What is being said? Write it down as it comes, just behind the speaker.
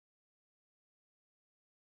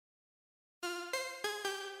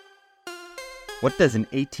What does an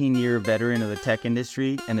 18-year veteran of the tech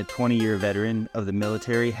industry and a 20-year veteran of the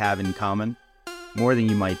military have in common? More than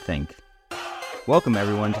you might think. Welcome,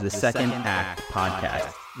 everyone, to the Second Act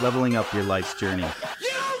podcast, leveling up your life's journey.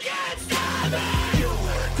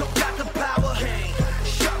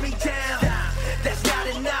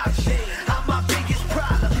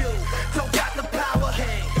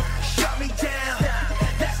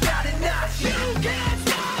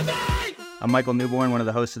 I'm Michael Newborn, one of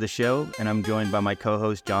the hosts of the show, and I'm joined by my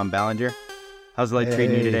co-host, John Ballinger. How's life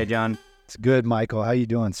treating you today, John? It's good, Michael. How you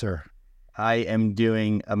doing, sir? I am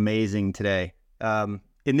doing amazing today. In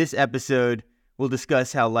this episode, we'll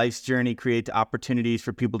discuss how life's journey creates opportunities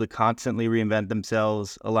for people to constantly reinvent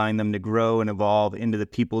themselves, allowing them to grow and evolve into the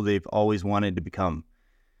people they've always wanted to become.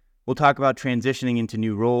 We'll talk about transitioning into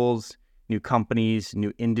new roles, new companies,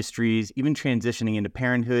 new industries, even transitioning into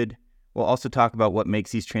parenthood. We'll also talk about what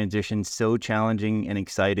makes these transitions so challenging and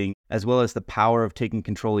exciting, as well as the power of taking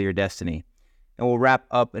control of your destiny. And we'll wrap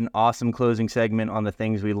up an awesome closing segment on the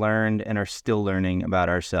things we learned and are still learning about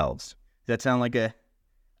ourselves. Does that sound like a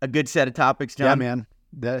good set of topics, John? Yeah,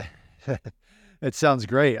 man. It sounds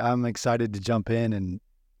great. I'm excited to jump in. And,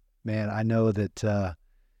 man, I know that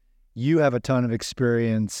you have a ton of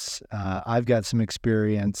experience. I've got some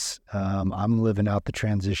experience. I'm living out the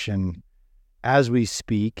transition as we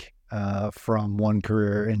speak. From one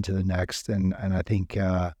career into the next. And I think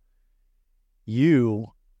you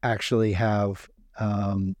actually have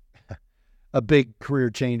a big career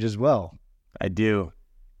change as well. I do.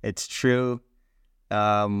 It's true.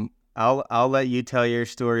 I'll let you tell your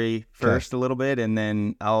story first a little bit, and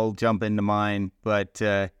then I'll jump into mine. But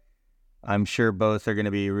I'm sure both are going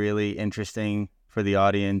to be really interesting for the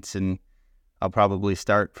audience, and I'll probably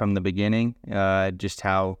start from the beginning, just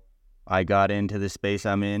how I got into the space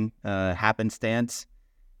I'm in, happenstance,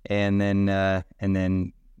 and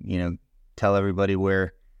then tell everybody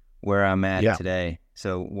where I'm at today.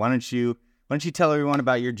 So why don't you tell everyone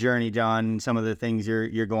about your journey, John, and some of the things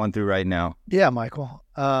you're going through right now? Yeah, Michael.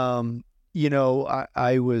 I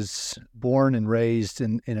was born and raised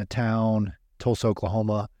in a town, Tulsa,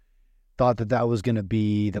 Oklahoma. Thought that was going to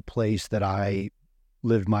be the place that I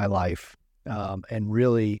lived my life, and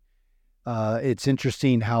really. It's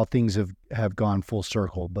interesting how things have gone full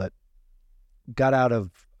circle, but got out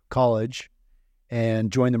of college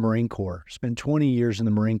and joined the Marine Corps. Spent 20 years in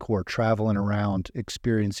the Marine Corps, traveling around,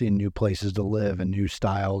 experiencing new places to live and new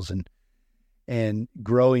styles and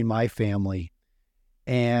growing my family,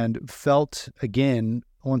 and felt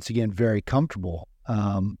once again, very comfortable.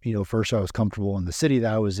 First I was comfortable in the city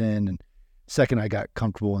that I was in, and second I got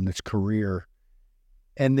comfortable in this career,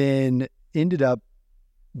 and then ended up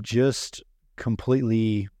just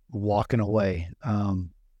completely walking away.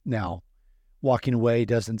 Now, walking away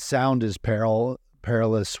doesn't sound as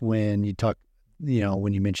perilous when you talk,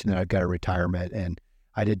 when you mention that I've got a retirement and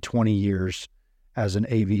I did 20 years as an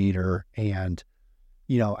aviator and,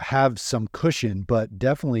 have some cushion, but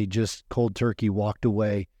definitely just cold turkey walked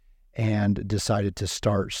away and decided to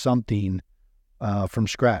start something from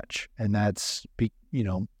scratch. And that's,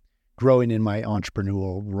 growing in my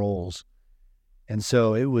entrepreneurial roles. And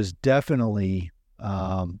so it was definitely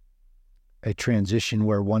a transition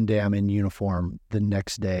where one day I'm in uniform, the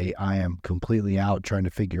next day I am completely out trying to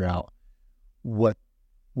figure out what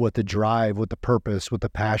the drive, what the purpose, what the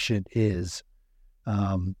passion is.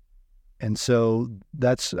 And so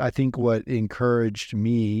that's, I think, what encouraged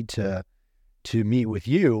me to meet with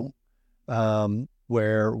you,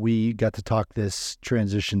 where we got to talk this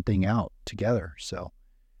transition thing out together. So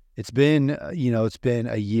it's been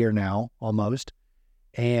a year now almost.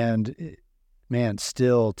 And man,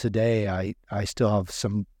 still today, I still have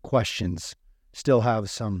some questions, still have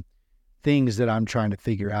some things that I'm trying to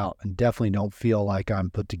figure out, and definitely don't feel like I'm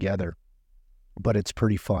put together, but it's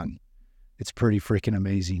pretty fun. It's pretty freaking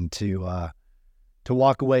amazing to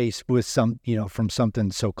walk away with from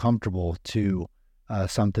something so comfortable to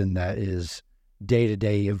something that is day to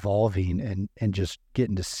day evolving and just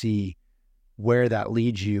getting to see where that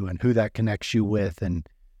leads you and who that connects you with. And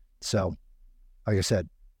so, like I said,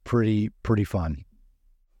 pretty fun.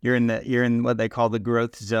 You're in what they call the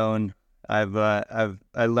growth zone. I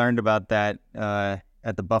learned about that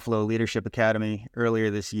at the Buffalo Leadership Academy earlier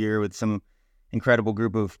this year with some incredible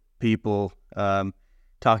group of people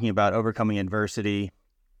talking about overcoming adversity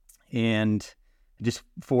and just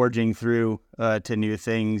forging through to new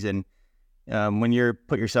things. And when you're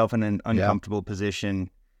put yourself in an uncomfortable position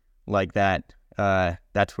like that,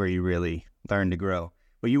 that's where you really learn to grow.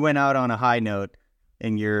 But you went out on a high note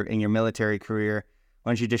in your military career.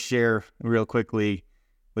 Why don't you just share real quickly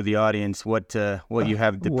with the audience what you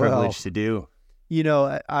have the privilege to do?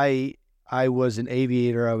 I I was an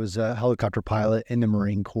aviator. I was a helicopter pilot in the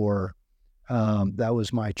Marine Corps. That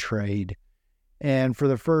was my trade. And for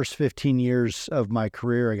the first 15 years of my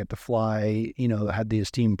career, I got to fly, had the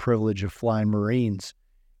esteemed privilege of flying Marines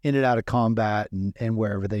in and out of combat and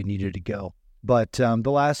wherever they needed to go. But the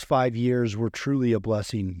last 5 years were truly a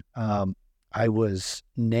blessing. I was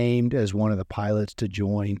named as one of the pilots to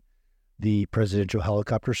join the Presidential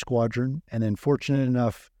Helicopter Squadron, and then fortunate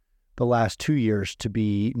enough the last 2 years to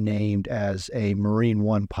be named as a Marine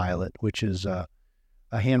One pilot, which is a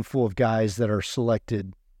handful of guys that are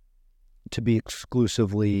selected to be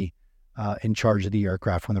exclusively in charge of the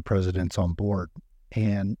aircraft when the president's on board.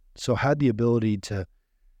 And so had the ability to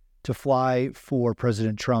fly for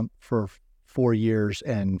President Trump for 4 years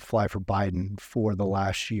and fly for Biden for the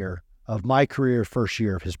last year of my career, first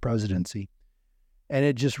year of his presidency. And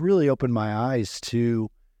it just really opened my eyes to,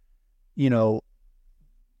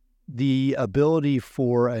 the ability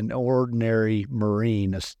for an ordinary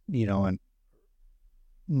Marine, and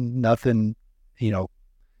nothing,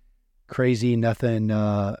 crazy, nothing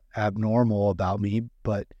abnormal about me,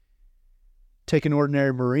 but take an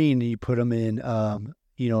ordinary Marine and you put them in, an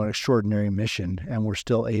extraordinary mission, and we're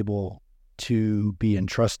still able to be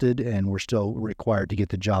entrusted and we're still required to get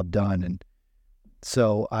the job done. And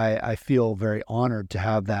so I feel very honored to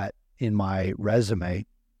have that in my resume,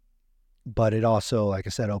 but it also, like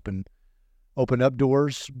I said, opened up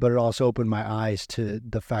doors, but it also opened my eyes to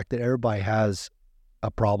the fact that everybody has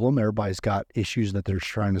a problem. Everybody's got issues that they're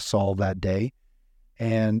trying to solve that day.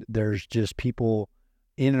 And there's just people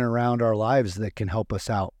in and around our lives that can help us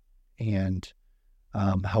out and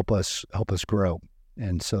help us grow.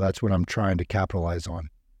 And so that's what I'm trying to capitalize on.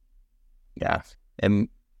 Yeah. And,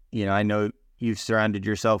 I know you've surrounded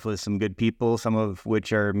yourself with some good people, some of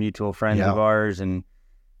which are mutual friends of ours and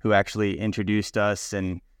who actually introduced us.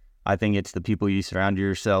 And I think it's the people you surround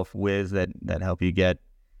yourself with that help you get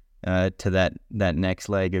to that next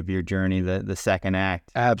leg of your journey, the second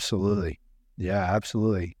act. Absolutely. Yeah,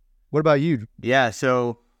 absolutely. What about you? Yeah.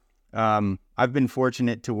 So I've been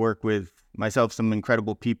fortunate to work with myself, some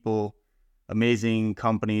incredible people, amazing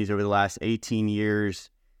companies over the last 18 years,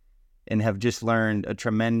 and have just learned a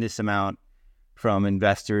tremendous amount from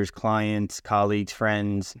investors, clients, colleagues,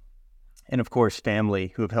 friends, and of course,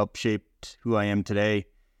 family who have helped shape who I am today.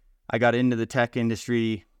 I got into the tech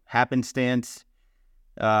industry happenstance.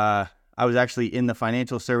 I was actually in the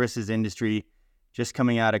financial services industry just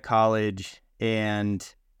coming out of college and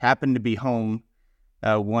happened to be home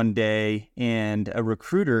one day, and a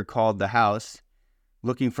recruiter called the house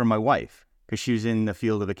looking for my wife because she was in the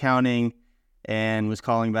field of accounting and was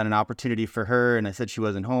calling about an opportunity for her. And I said she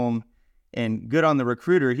wasn't home. And good on the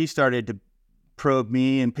recruiter, he started to probe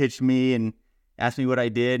me and pitch me and ask me what I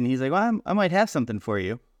did. And he's like, well, I might have something for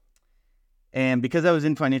you. And because I was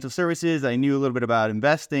in financial services, I knew a little bit about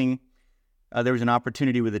investing. There was an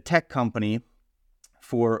opportunity with a tech company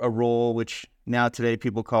for a role, which now today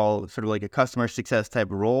people call sort of like a customer success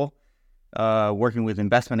type of role, working with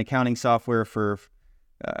investment accounting software for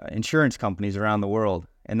insurance companies around the world.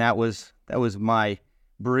 And that was my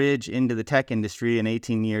bridge into the tech industry. And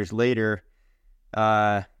 18 years later,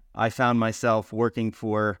 I found myself working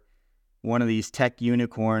for one of these tech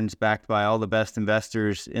unicorns backed by all the best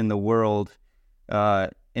investors in the world,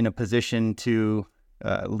 in a position to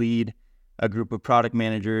lead a group of product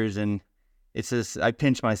managers. And it's just, I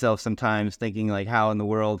pinch myself sometimes thinking like, how in the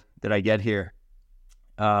world did I get here?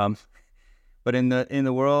 But in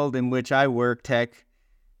the world in which I work, tech,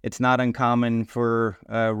 it's not uncommon for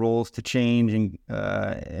roles to change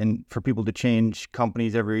and for people to change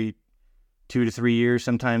companies every 2 to 3 years,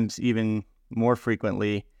 sometimes even more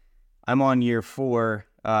frequently. I'm on year 4,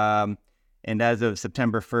 and as of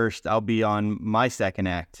September 1st, I'll be on my second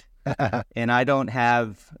act. And I don't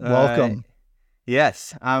have... Welcome.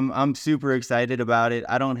 Yes, I'm super excited about it.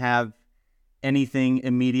 I don't have anything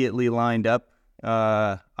immediately lined up.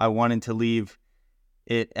 I wanted to leave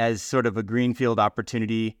it as sort of a greenfield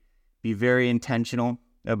opportunity, be very intentional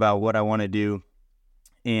about what I want to do.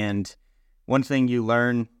 And one thing you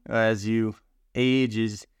learn as you age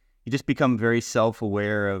is you just become very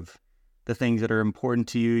self-aware of the things that are important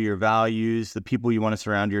to you, your values, the people you want to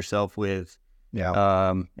surround yourself with,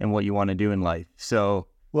 and what you want to do in life. So,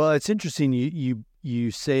 well, it's interesting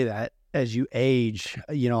you say that as you age.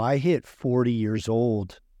 I hit 40 years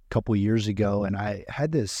old a couple years ago, and I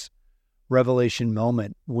had this revelation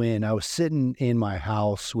moment when I was sitting in my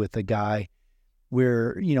house with a guy.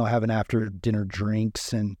 We're, having after dinner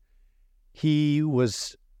drinks, and he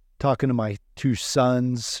was talking to my 2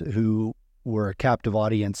 sons who were a captive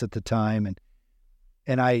audience at the time.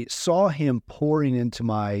 And I saw him pouring into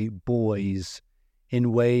my boys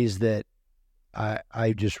in ways that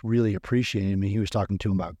I just really appreciated him. He was talking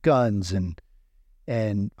to him about guns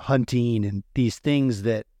and hunting and these things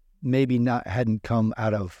that maybe not hadn't come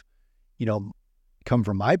out of, come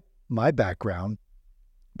from my background.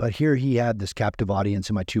 But here he had this captive audience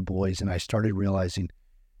and my two boys, and I started realizing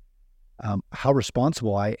how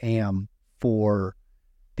responsible I am for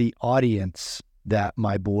the audience that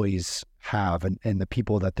my boys have and the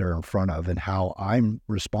people that they're in front of, and how I'm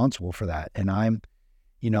responsible for that. And I'm,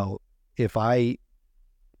 if I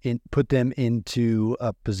put them into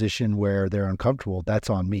a position where they're uncomfortable, that's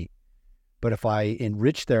on me. But if I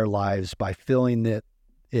enrich their lives by filling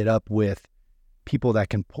it up with people that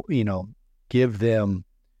can, give them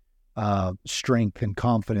strength and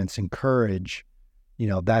confidence and courage,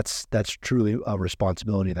 that's truly a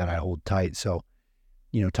responsibility that I hold tight. So,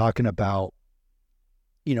 talking about,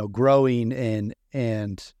 growing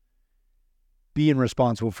and being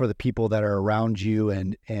responsible for the people that are around you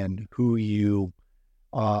and who you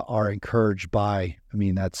are encouraged by. I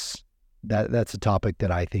mean, that's a topic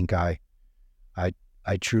that I think I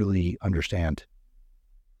truly understand.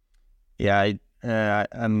 Yeah,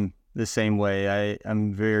 I'm the same way.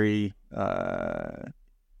 I'm very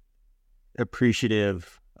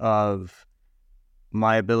appreciative of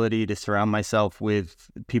my ability to surround myself with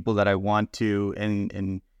people that I want to,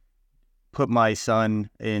 and put my son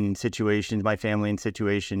in situations, my family in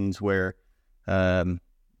situations where,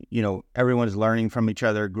 everyone's learning from each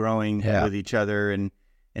other, growing with each other, and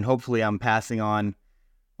hopefully I'm passing on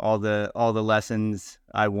all the lessons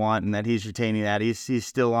I want, and that he's retaining that. He's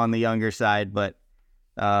still on the younger side, but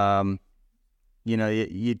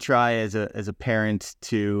you try as a parent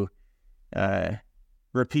to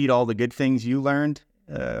repeat all the good things you learned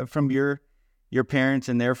from your parents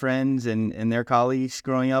and their friends and their colleagues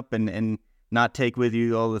growing up, and not take with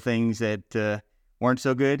you all the things that weren't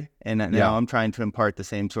so good. And now I'm trying to impart the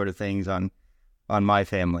same sort of things on my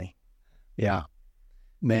family. Yeah,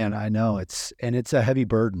 man, I know it's a heavy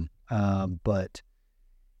burden. But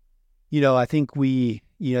I think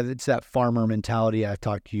it's that farmer mentality I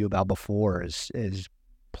talked to you about before, is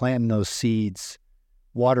planting those seeds,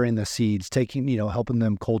 watering the seeds, taking, helping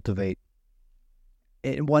them cultivate.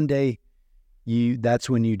 And one day that's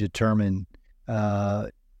when you determine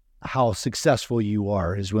how successful you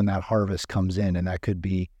are, is when that harvest comes in. And that could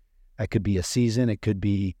be a season. It could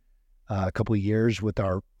be a couple of years with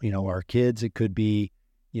our kids. It could be,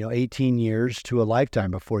 18 years to a lifetime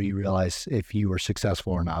before you realize if you were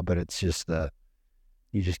successful or not. But it's just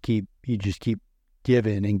you just keep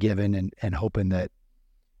giving and giving and hoping that,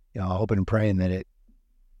 hoping and praying that it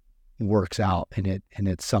works out and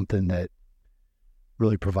it's something that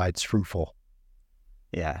really provides fruitful.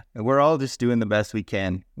 Yeah. We're all just doing the best we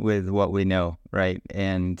can with what we know. Right.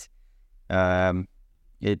 And,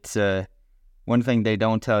 it's, one thing they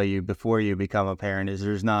don't tell you before you become a parent is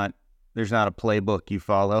there's not a playbook you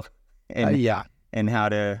follow, and how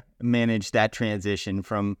to manage that transition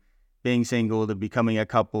from being single to becoming a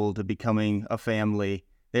couple to becoming a family.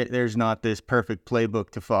 There's not this perfect playbook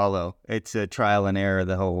to follow. It's a trial and error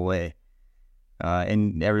the whole way.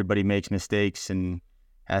 And everybody makes mistakes and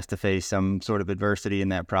has to face some sort of adversity in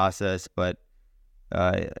that process. But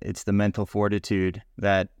it's the mental fortitude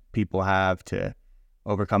that people have to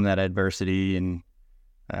overcome that adversity. And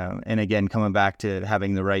again, coming back to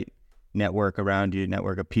having the right network around you,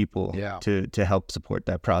 network of people to help support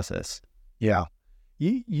that process. Yeah.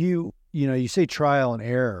 You say trial and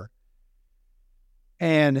error,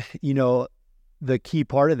 and, the key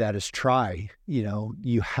part of that is try.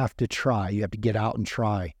 You have to try. You have to get out and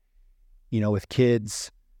try. With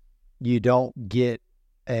kids, you don't get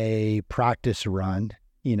a practice run,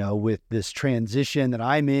 with this transition that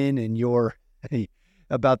I'm in and you're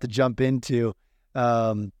about to jump into.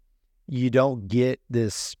 You don't get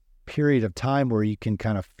this period of time where you can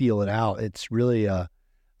kind of feel it out. It's really a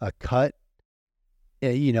cut,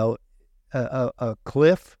 a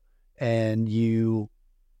cliff, and you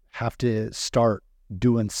have to start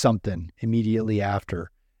doing something immediately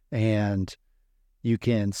after. And you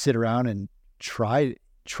can sit around and try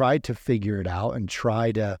to figure it out and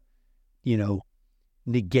try to,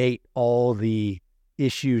 negate all the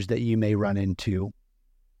issues that you may run into.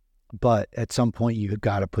 But at some point you've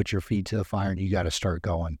got to put your feet to the fire and you got to start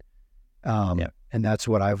going. And that's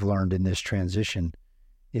what I've learned in this transition,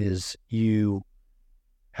 is you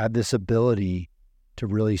have this ability to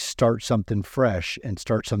really start something fresh and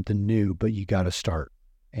start something new, but you got to start.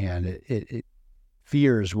 And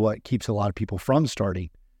fear is what keeps a lot of people from starting.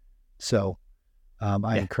 So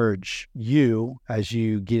I encourage you, as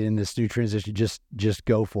you get in this new transition, just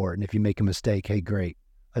go for it. And if you make a mistake, hey, great,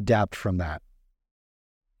 adapt from that.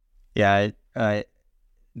 Yeah,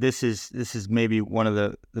 this is maybe one of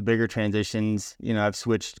the bigger transitions. You know, I've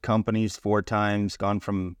switched companies 4 times, gone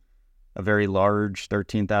from a very large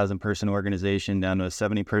 13,000 person organization down to a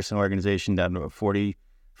 70 person organization, down to a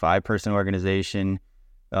 45 person organization,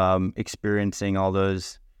 experiencing all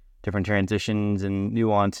those different transitions and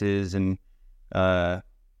nuances and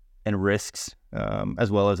risks,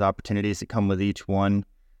 as well as opportunities that come with each one,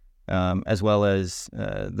 as well as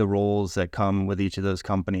the roles that come with each of those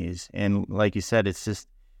companies. And like you said, it's just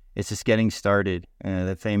getting started.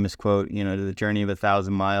 The famous quote, you know, the journey of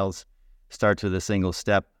 1,000 miles starts with a single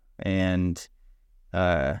step. And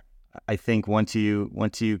I think once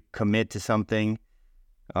you commit to something,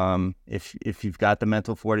 if you've got the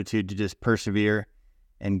mental fortitude to just persevere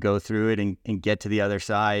and go through it and get to the other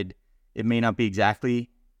side, it may not be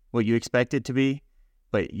exactly what you expect it to be,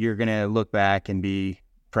 but you're going to look back and be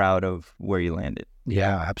proud of where you landed.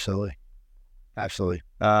 Yeah, absolutely.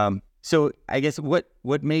 So I guess what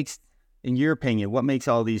makes, in your opinion, what makes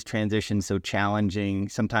all these transitions so challenging,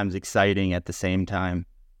 sometimes exciting at the same time?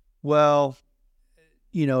 Well,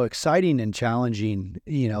 you know, exciting and challenging,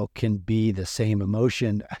 you know, can be the same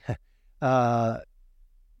emotion.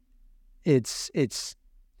 It's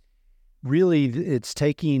really, it's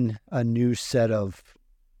taking a new set of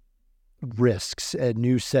risks, a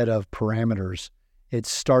new set of parameters.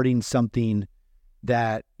 It's starting something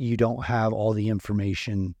that you don't have all the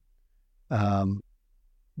information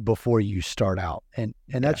before you start out. And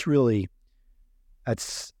that's really,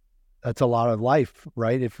 that's a lot of life,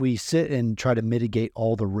 right? If we sit and try to mitigate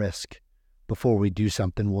all the risk before we do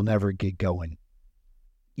something, we'll never get going.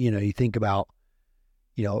 You know, you think about,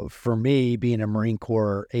 you know, for me being a Marine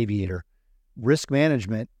Corps aviator, risk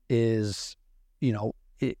management is, you know,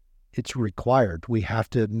 it's required. We have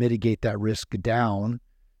to mitigate that risk down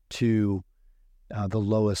to the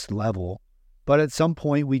lowest level. But at some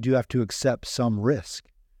point, we do have to accept some risk.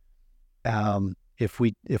 If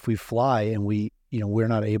we fly and we, you know, we're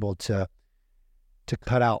not able to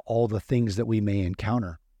cut out all the things that we may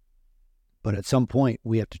encounter. But at some point,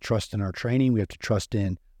 we have to trust in our training. We have to trust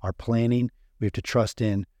in our planning. We have to trust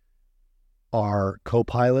in our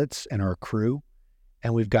co-pilots and our crew,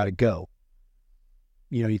 and we've got to go.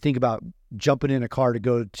 You know, you think about jumping in a car to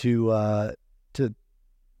go to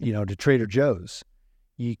Trader Joe's.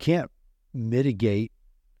 You can't mitigate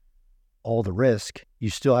all the risk. You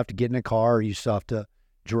still have to get in a car. You still have to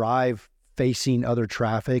drive facing other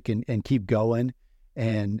traffic and keep going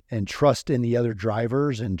and trust in the other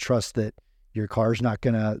drivers and trust that your car's not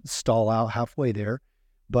going to stall out halfway there.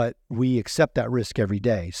 But we accept that risk every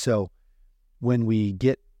day. So when we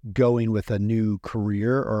get going with a new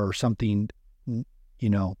career or something, you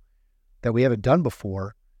know, that we haven't done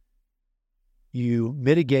before, you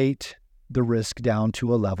mitigate the risk down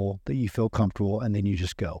to a level that you feel comfortable, and then you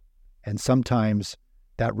just go. And sometimes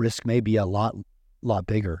that risk may be a lot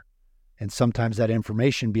bigger. And sometimes that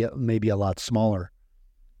information may be a lot smaller,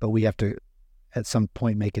 but we have to, at some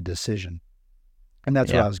point, make a decision. And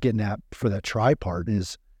that's what I was getting at for that try part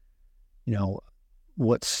is, you know,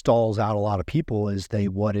 what stalls out a lot of people is they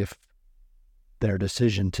what if their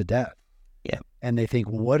decision to death. Yeah. And they think,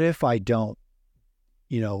 what if I don't,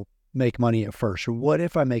 you know, make money at first? Or what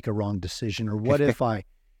if I make a wrong decision? Or what if I,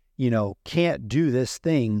 you know, can't do this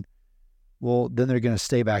thing? Well, then they're going to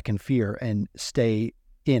stay back in fear and stay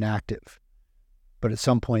inactive. But at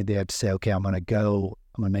some point they have to say, okay, I'm going to go,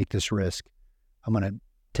 I'm going to make this risk. I'm going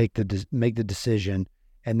to make the decision,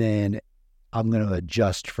 and then I'm going to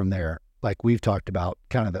adjust from there. Like we've talked about,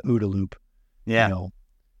 kind of the OODA loop. Yeah. You know,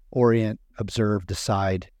 orient, observe,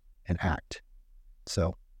 decide, and act.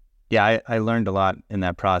 So. Yeah, I learned a lot in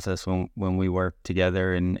that process when we worked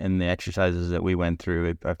together and the exercises that we went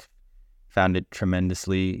through. I've found it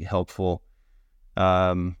tremendously helpful.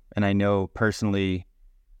 And I know personally,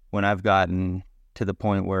 when I've gotten to the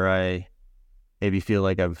point where I maybe feel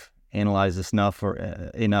like I've analyzed this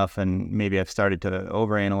enough and maybe I've started to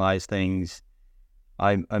overanalyze things,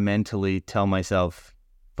 I mentally tell myself,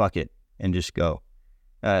 fuck it, and just go.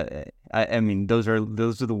 I mean, those are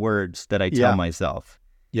the words that I tell myself.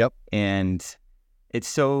 Yep. And it's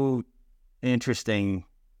so interesting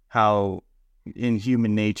how in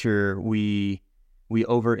human nature we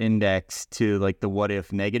over-index to like the what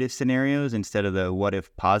if negative scenarios instead of the what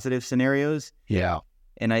if positive scenarios. Yeah.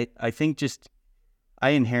 And I think just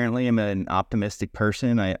I inherently am an optimistic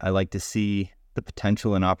person. I like to see the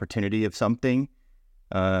potential and opportunity of something.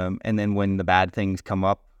 And then when the bad things come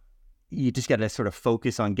up, you just got to sort of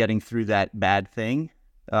focus on getting through that bad thing.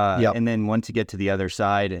 And then once you get to the other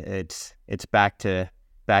side, it's back to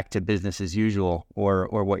business as usual or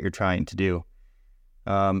what you're trying to do.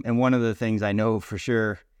 And one of the things I know for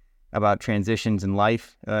sure about transitions in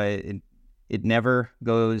life. It never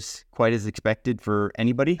goes quite as expected for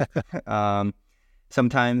anybody.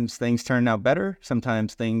 Sometimes things turn out better.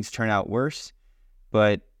 Sometimes things turn out worse.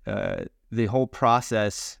 But the whole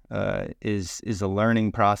process is a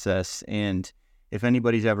learning process. And if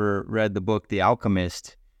anybody's ever read the book The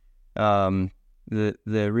Alchemist, the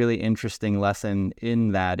really interesting lesson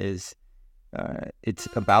in that is it's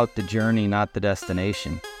about the journey, not the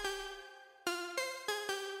destination.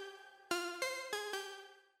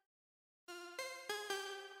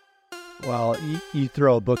 Well, you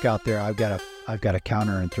throw a book out there, I've got to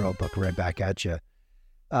counter and throw a book right back at you.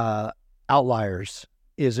 Outliers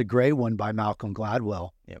is a great one by Malcolm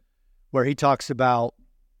Gladwell. Yep. Where he talks about,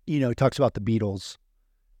 the Beatles,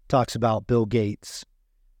 talks about Bill Gates,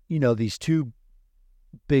 these two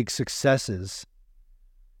big successes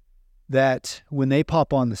that when they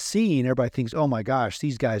pop on the scene, everybody thinks, oh my gosh,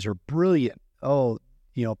 these guys are brilliant. Oh,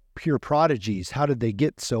 pure prodigies. How did they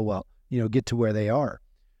get so well, get to where they are?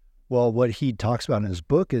 Well, what he talks about in his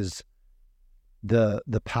book is the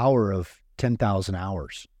power of 10,000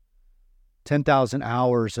 hours. 10,000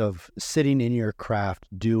 hours of sitting in your craft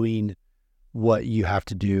doing what you have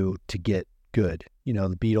to do to get good. The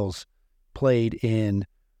Beatles played in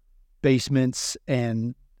basements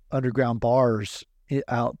and underground bars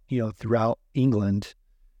out, throughout England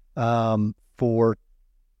for,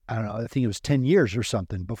 I don't know, I think it was 10 years or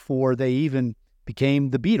something before they even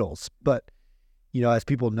became the Beatles. But, as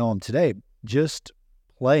people know them today, just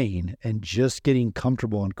playing and just getting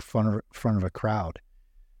comfortable in front of a crowd.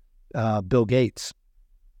 Bill Gates,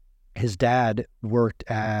 his dad worked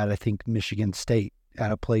at, I think, Michigan State,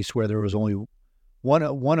 at a place where there was only one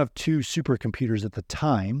of two supercomputers at the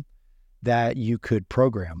time that you could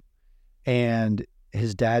program. And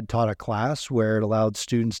his dad taught a class where it allowed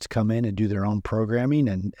students to come in and do their own programming.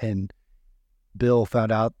 And Bill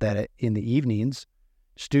found out that in the evenings,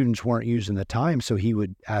 students weren't using the time. So he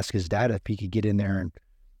would ask his dad if he could get in there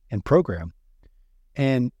and program.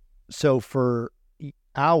 And so for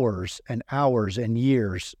hours and hours and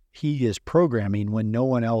years, he is programming when no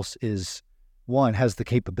one else has the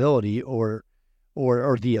capability or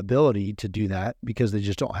the ability to do that, because they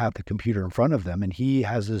just don't have the computer in front of them. And he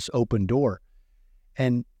has this open door.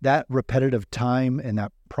 And that repetitive time and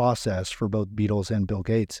that process for both Beatles and Bill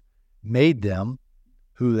Gates made them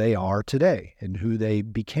who they are today and who they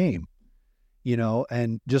became,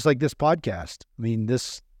 and just like this podcast. I mean,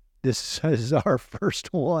 this is our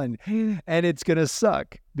first one, and it's going to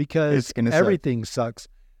suck because everything sucks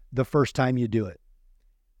the first time you do it.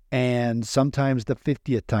 And sometimes the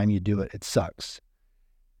 50th time you do it, it sucks.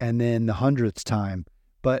 And then the 100th time.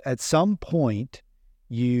 But at some point,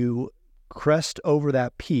 you crest over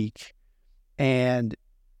that peak and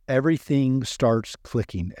everything starts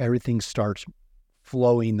clicking. Everything starts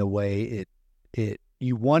flowing the way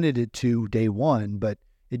you wanted it to day one, but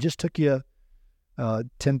it just took you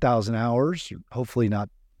 10,000 hours, hopefully not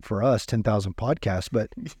for us, 10,000 podcasts, but,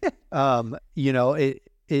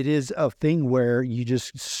 it is a thing where you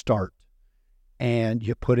just start and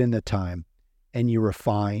you put in the time and you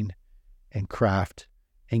refine and craft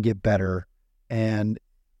and get better, and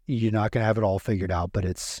you're not going to have it all figured out, but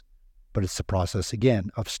it's the process again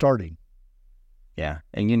of starting. Yeah.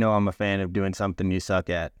 And I'm a fan of doing something you suck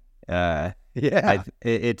at. Yeah.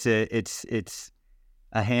 It's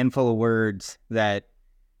a handful of words that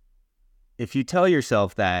if you tell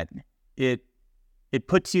yourself that, it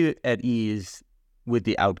puts you at ease with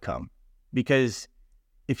the outcome. Because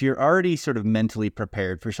if you're already sort of mentally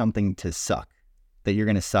prepared for something to suck, that you're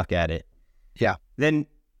going to suck at it. Yeah. Then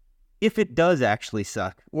if it does actually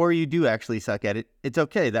suck, or you do actually suck at it, it's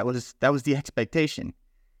okay. That was the expectation.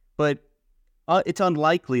 But it's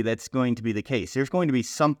unlikely that's going to be the case. There's going to be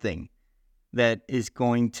something that is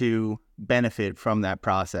going to benefit from that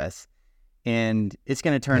process, and it's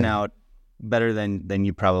going to turn out better than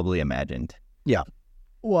you probably imagined. Yeah.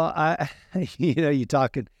 Well, I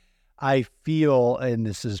feel, and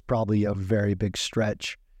this is probably a very big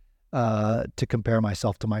stretch to compare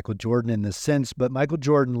myself to Michael Jordan in this sense, but Michael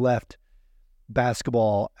Jordan left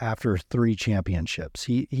basketball after 3 championships.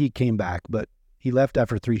 He came back, but he left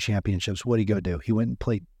after 3 championships. What did he go do? He went and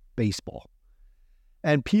played baseball.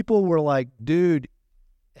 And people were like, dude,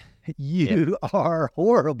 you are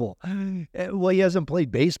horrible. Well, he hasn't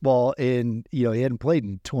played baseball he hadn't played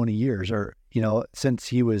in 20 years or, since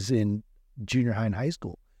he was in junior high and high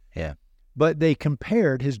school. Yeah. But they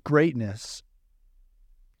compared his greatness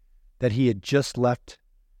that he had just left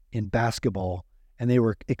in basketball, and they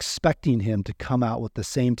were expecting him to come out with the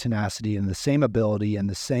same tenacity and the same ability and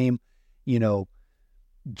the same,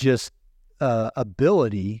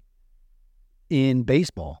 ability in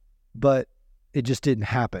baseball. but it just didn't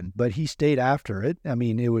happen. But he stayed after it. I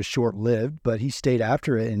mean, it was short-lived, but he stayed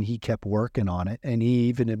after it and he kept working on it. And he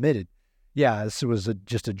even admitted, yeah, this was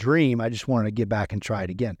just a dream. I just wanted to get back and try it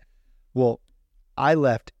again. Well, I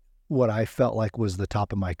left what I felt like was the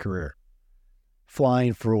top of my career,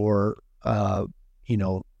 flying for,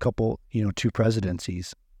 two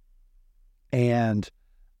presidencies. And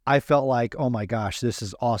I felt like, oh my gosh, this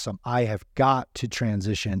is awesome. I have got to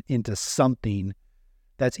transition into something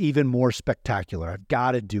that's even more spectacular. I've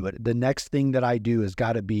got to do it. The next thing that I do has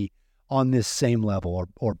got to be on this same level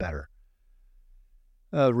or better.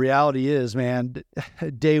 Reality is, man,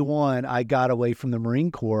 day one, I got away from the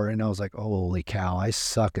Marine Corps and I was like, holy cow, I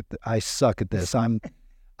suck at this.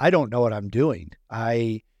 I don't know what I'm doing.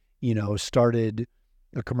 I, started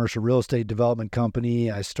a commercial real estate development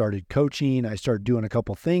company. I started coaching. I started doing a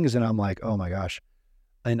couple things and I'm like, oh my gosh,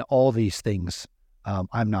 and all these things,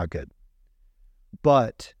 I'm not good.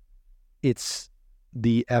 But it's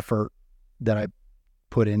the effort that I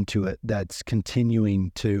put into it that's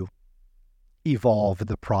continuing to evolve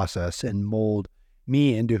the process and mold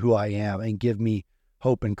me into who I am and give me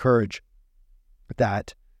hope and courage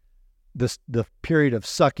that the period of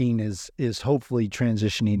sucking is hopefully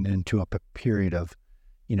transitioning into a period of,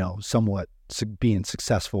 somewhat being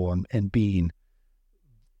successful and being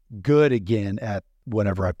good again at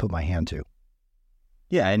whatever I put my hand to.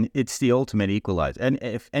 Yeah, and it's the ultimate equalizer. And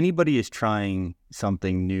if anybody is trying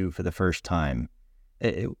something new for the first time,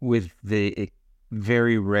 with the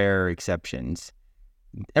very rare exceptions,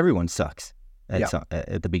 everyone sucks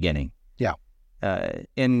at the beginning. Yeah.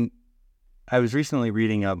 And I was recently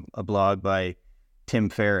reading a blog by Tim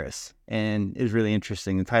Ferriss, and it was really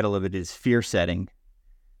interesting. The title of it is Fear Setting.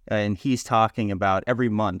 And he's talking about every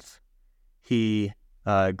month he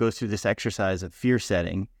goes through this exercise of fear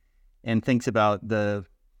setting and thinks about the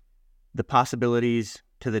possibilities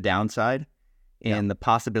to the downside and the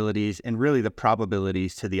possibilities and really the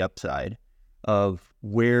probabilities to the upside of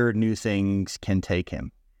where new things can take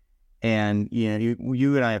him. And,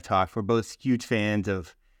 you and I have talked, we're both huge fans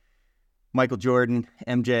of Michael Jordan,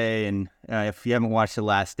 MJ, and if you haven't watched The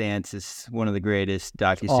Last Dance, it's one of the greatest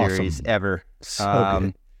docuseries ever. So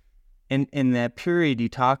good. And in that period you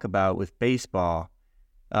talk about with baseball,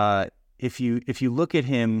 if you look at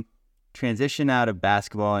him transition out of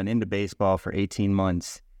basketball and into baseball for 18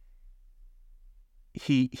 months,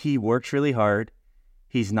 he works really hard.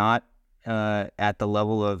 He's not at the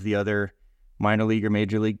level of the other minor league or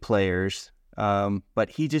major league players, but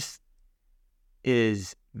he just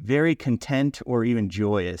is very content or even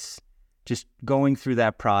joyous just going through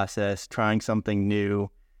that process, trying something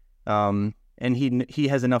new. And he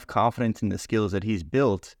has enough confidence in the skills that he's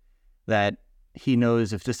built that he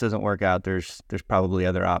knows if this doesn't work out, there's probably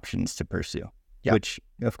other options to pursue. Yep. Which,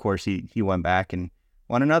 of course, he went back and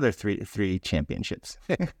won another three championships.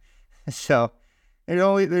 So there's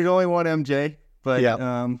only one MJ,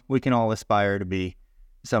 but we can all aspire to be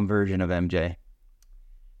some version of MJ.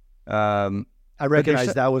 I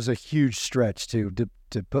recognize that was a huge stretch to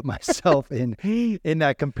put myself in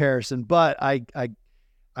that comparison, but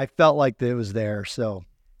I felt like it was there, so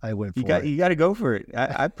I went for it. You got to go for it.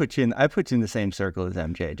 I put you in the same circle as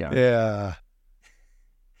MJ, John. Yeah.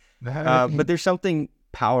 But there's something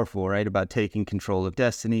powerful, right, about taking control of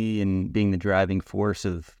destiny and being the driving force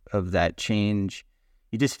of that change.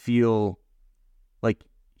 You just feel like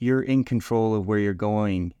you're in control of where you're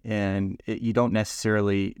going, and you don't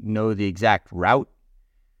necessarily know the exact route,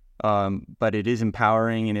 but it is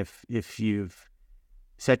empowering. And if you've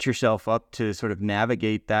set yourself up to sort of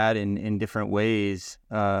navigate that in different ways,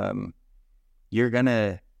 you're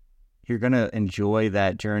gonna enjoy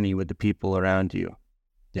that journey with the people around you.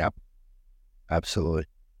 Yeah, absolutely.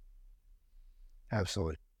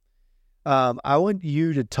 I want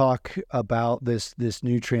you to talk about this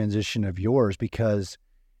new transition of yours, because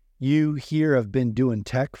you here have been doing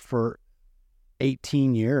tech for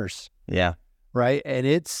 18 years. Yeah. Right.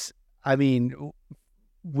 And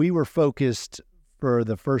we were focused for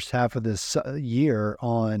the first half of this year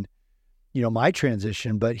on, my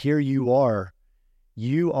transition, but here you are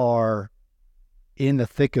in the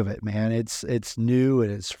thick of it, man. It's new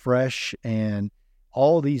and it's fresh, and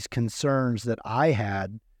all these concerns that I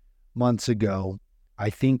had months ago,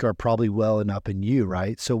 I think are probably welling up in you,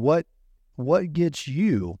 right? So what gets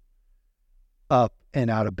you up and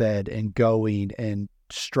out of bed and going and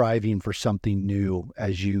striving for something new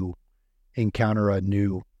as you encounter a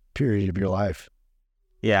new period of your life?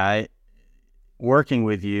 Yeah, working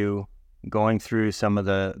with you, going through some of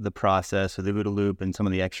the process with the OODA Loop and some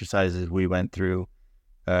of the exercises we went through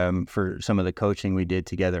for some of the coaching we did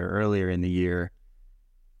together earlier in the year,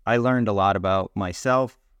 I learned a lot about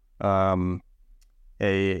myself, I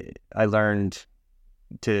learned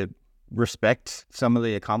to respect some of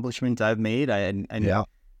the accomplishments I've made. I'm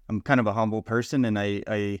kind of a humble person, and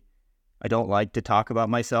I don't like to talk about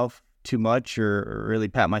myself too much or really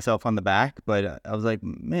pat myself on the back. But I was like,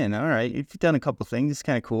 man, all right, if you've done a couple things, it's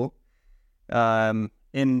kind of cool.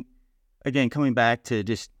 And again, coming back to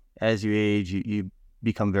just as you age, you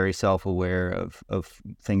become very self-aware of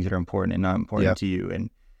things that are important and not important to you,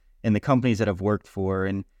 and the companies that I've worked for.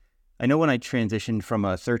 And I know when I transitioned from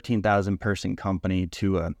a 13,000 person company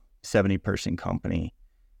to a 70 person company,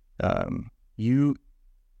 the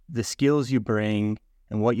skills you bring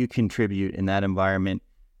and what you contribute in that environment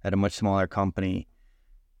at a much smaller company,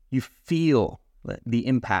 you feel the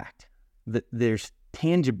impact. There's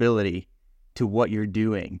tangibility to what you're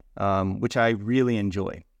doing, which I really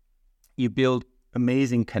enjoy. You build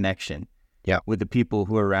amazing connection with the people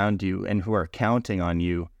who are around you and who are counting on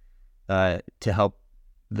you to help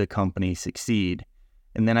the company succeed.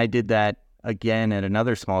 And then I did that again at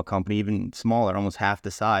another small company, even smaller, almost half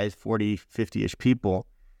the size, 40, 50-ish people.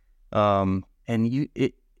 I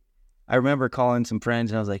remember calling some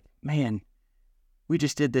friends and I was like, man, we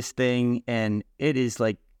just did this thing and it is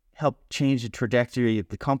like helped change the trajectory of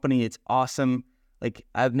the company. It's awesome. Like,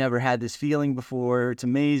 I've never had this feeling before. It's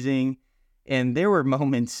amazing. And there were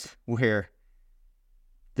moments where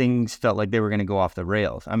things felt like they were going to go off the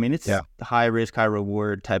rails. I mean, it's a high risk, high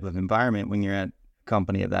reward type of environment when you're at a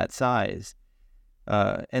company of that size.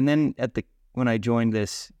 And then when I joined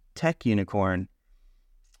this tech unicorn,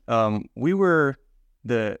 we're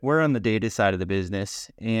on the data side of the business,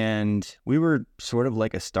 and we were sort of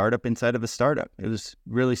like a startup inside of a startup. It was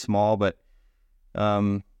really small, but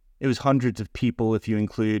it was hundreds of people if you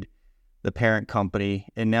include the parent company,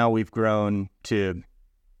 and now we've grown to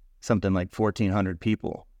something like 1,400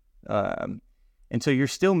 people. And so you're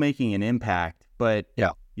still making an impact, but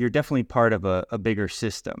you're definitely part of a bigger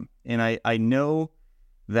system. And I know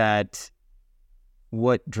that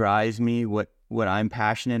what drives me, what I'm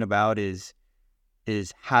passionate about is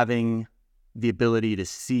having the ability to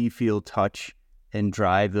see, feel, touch, and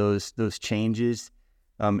drive those changes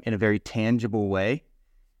in a very tangible way.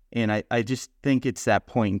 And I just think it's that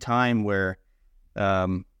point in time where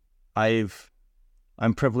I'm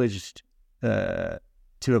privileged to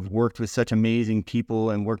have worked with such amazing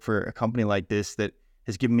people and work for a company like this that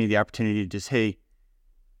has given me the opportunity to just, hey,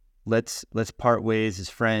 let's part ways as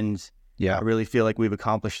friends. I really feel like we've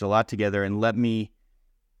accomplished a lot together, and let me,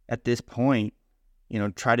 at this point,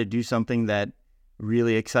 try to do something that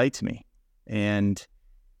really excites me. And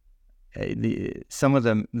some of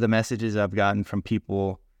the messages I've gotten from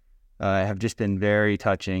people have just been very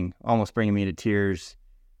touching, almost bringing me to tears.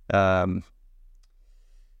 And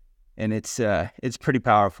it's pretty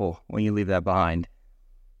powerful when you leave that behind.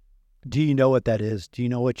 Do you know what that is? Do you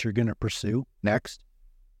know what you're going to pursue next?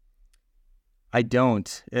 I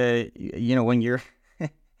don't. When you're,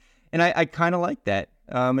 and I kind of like that.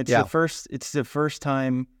 It's the first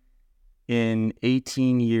time in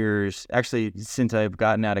 18 years, actually, since I've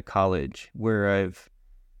gotten out of college, where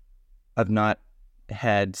I've not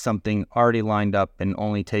had something already lined up and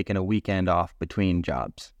only taken a weekend off between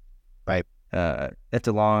jobs. Right. That's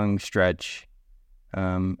a long stretch.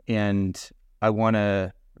 And I want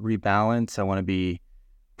to rebalance. I want to be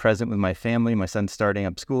present with my family. My son's starting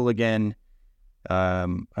up school again.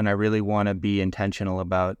 And I really want to be intentional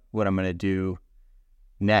about what I'm going to do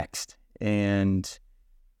next. And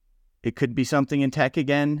it could be something in tech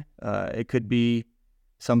again. It could be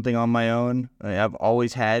something on my own. I've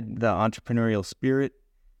always had the entrepreneurial spirit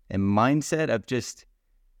and mindset. I've just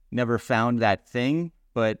never found that thing.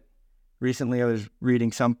 But recently I was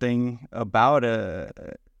reading something about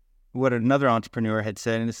what another entrepreneur had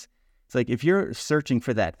said. And it's like, if you're searching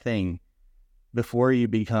for that thing before you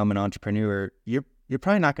become an entrepreneur, you're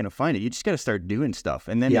probably not going to find it. You just got to start doing stuff.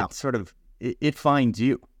 And then it sort of, it finds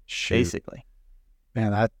you, basically.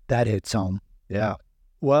 Man, that hits home. Yeah.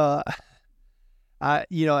 Well,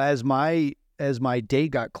 as my day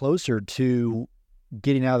got closer to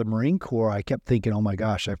getting out of the Marine Corps, I kept thinking, oh my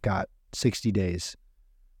gosh, I've got 60 days,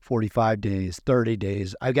 45 days, 30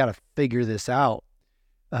 days. I've got to figure this out.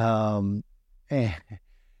 And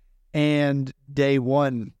day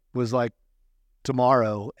one was like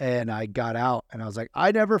tomorrow, and I got out and I was like,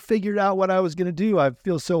 I never figured out what I was going to do. I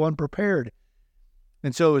feel so unprepared.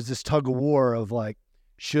 And so it was this tug of war of like,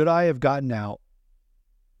 should I have gotten out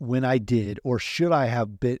when I did, or should I have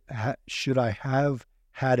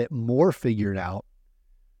had it more figured out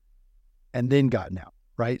and then gotten out,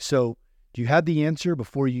 right? So do you have the answer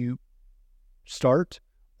before you start,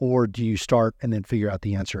 or do you start and then figure out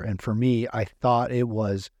the answer? And for me, I thought it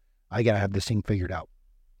was, I got to have this thing figured out.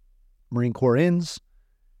 Marine Corps ends,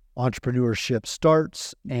 entrepreneurship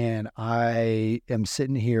starts, and I am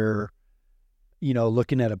sitting here,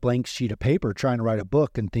 looking at a blank sheet of paper, trying to write a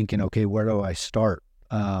book and thinking, okay, where do I start?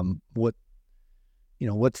 What's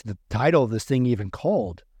the title of this thing even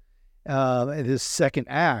called? This second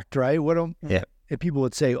act, right? If people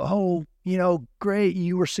would say, oh, great,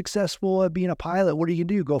 you were successful at being a pilot. What are you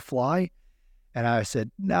gonna do? Go fly? And I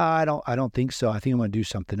said, no, I don't think so. I think I'm gonna do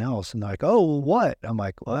something else. And they're like, oh, what? I'm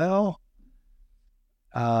like, well,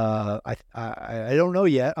 I don't know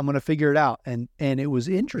yet. I'm gonna figure it out. And it was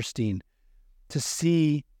interesting to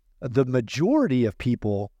see the majority of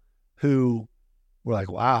people who were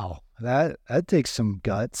like, wow, that takes some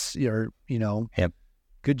guts, or, Yep.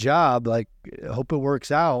 Good job. Like, I hope it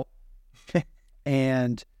works out.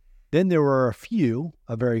 And then there were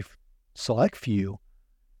a very select few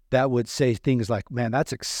that would say things like, man,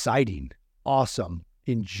 that's exciting. Awesome.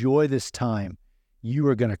 Enjoy this time. You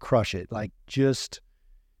are going to crush it. Like, just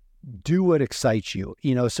do what excites you,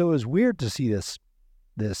 so it was weird to see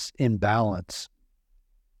this imbalance,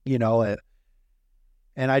 and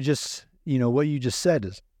I just, what you just said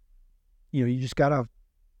is, you just got to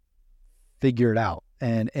figure it out.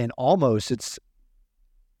 And almost it's,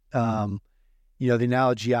 the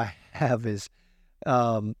analogy I have is,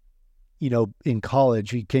 in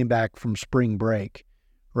college, we came back from spring break,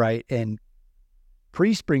 right? And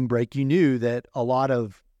pre-spring break, you knew that a lot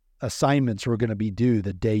of assignments were going to be due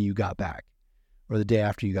the day you got back or the day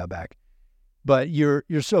after you got back. But you're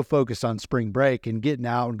so focused on spring break and getting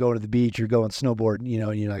out and going to the beach or going snowboarding,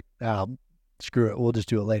 and you're like, oh, screw it, we'll just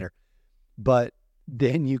do it later. But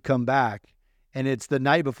then you come back and it's the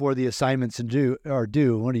night before the assignments are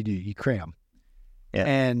due. What do? You cram. Yeah.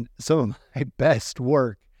 And some of my best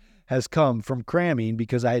work has come from cramming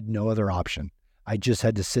because I had no other option. I just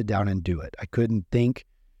had to sit down and do it. I couldn't think.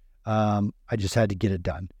 I just had to get it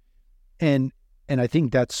done. And I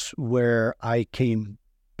think that's where I came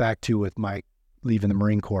back to with my leaving the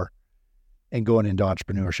Marine Corps and going into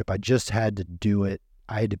entrepreneurship. I just had to do it.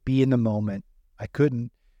 I had to be in the moment. I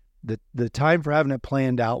couldn't. The time for having it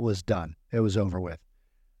planned out was done. It was over with.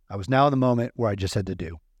 I was now in the moment where I just had to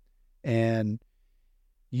do. And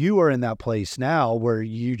you are in that place now where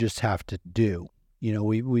you just have to do.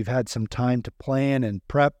 We've had some time to plan and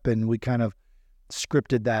prep, and we kind of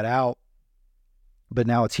scripted that out, but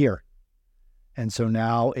now it's here. And so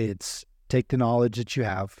now it's take the knowledge that you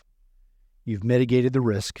have. You've mitigated the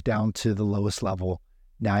risk down to the lowest level.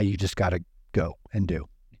 Now you just got to go and do.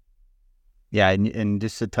 Yeah, and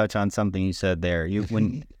just to touch on something you said there,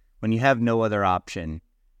 when you have no other option,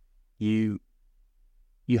 you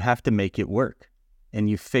have to make it work, and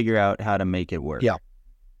you figure out how to make it work. Yeah.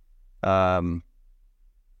 And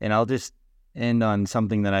I'll just end on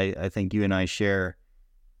something that I think you and I share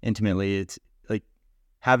intimately. It's like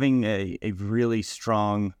having a really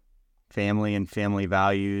strong family and family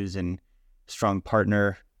values and strong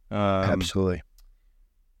partner. Absolutely.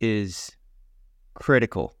 Is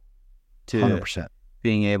critical to 100%.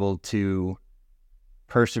 Being able to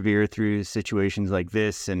persevere through situations like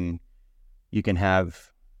this, and you can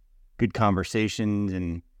have good conversations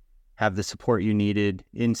and have the support you needed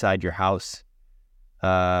inside your house.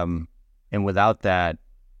 And without that,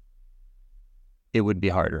 it would be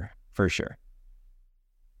harder for sure.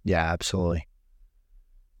 Yeah, absolutely.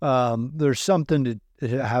 There's something to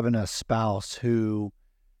having a spouse who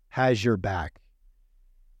has your back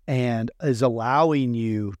and is allowing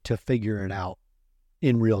you to figure it out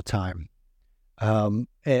in real time. And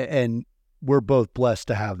we're both blessed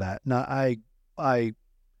to have that. Now, I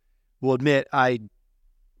will admit I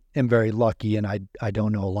am very lucky, and I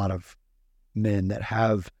don't know a lot of men that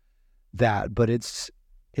have that, but it's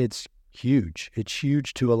huge. It's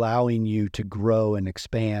huge to allowing you to grow and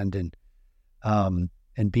expand and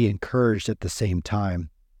be encouraged at the same time.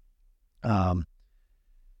 Man,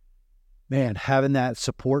 having that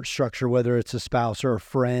support structure, whether it's a spouse or a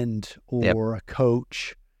friend or a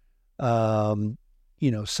coach,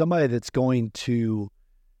 somebody that's going to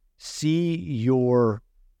see your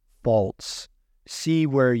faults, see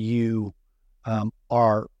where you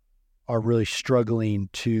are really struggling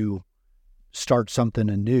to start something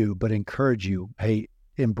anew, but encourage you, hey,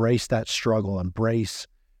 embrace that struggle, embrace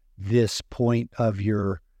this point of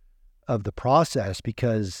the process,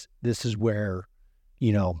 because this is where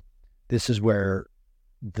the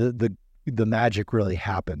magic really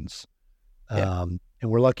happens. And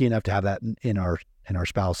we're lucky enough to have that in our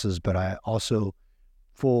spouses, but I also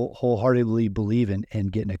wholeheartedly believe in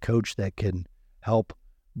getting a coach that can help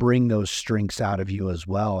bring those strengths out of you as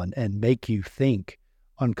well, and make you think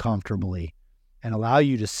uncomfortably and allow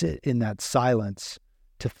you to sit in that silence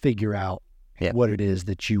to figure out what it is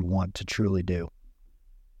that you want to truly do.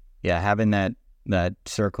 Yeah, having that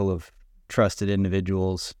circle of trusted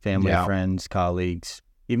individuals, family, friends, colleagues,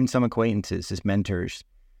 even some acquaintances, just mentors,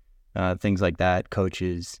 things like that,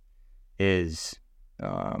 coaches, is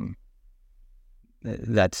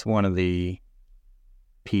that's one of the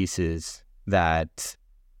pieces that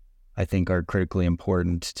I think are critically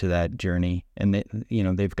important to that journey. And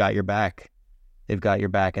they've got your back. They've got your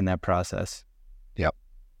back in that process. Yep.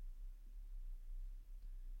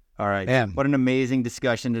 All right. Man. What an amazing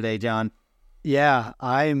discussion today, John. Yeah,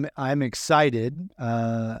 I'm excited.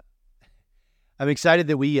 I'm excited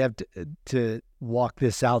that we have to walk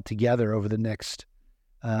this out together over the next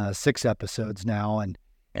 6 episodes now. And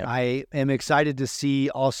I am excited to see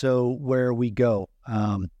also where we go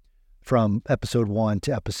from episode 1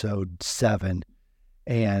 to episode 7.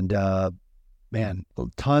 And man,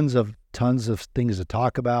 tons of things to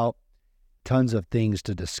talk about, tons of things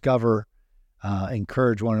to discover,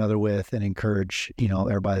 encourage one another with, and encourage,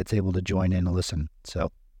 everybody that's able to join in and listen.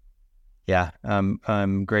 So, yeah,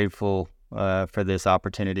 I'm grateful for this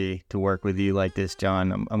opportunity to work with you like this,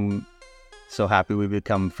 John. I'm so happy we've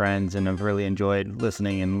become friends, and I've really enjoyed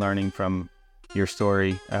listening and learning from your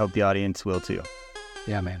story. I hope the audience will too.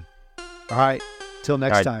 Yeah, man. All right. Till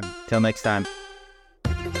next time. Till next time.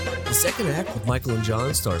 The Second Act with Michael and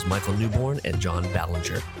John stars Michael Newborn and John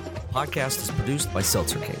Ballinger. The podcast is produced by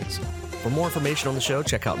Seltzer Kings. For more information on the show,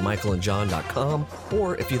 check out michaelandjohn.com,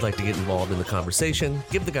 or if you'd like to get involved in the conversation,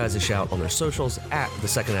 give the guys a shout on their socials at The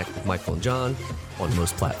Second Act with Michael and John on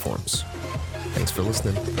most platforms. Thanks for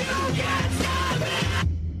listening.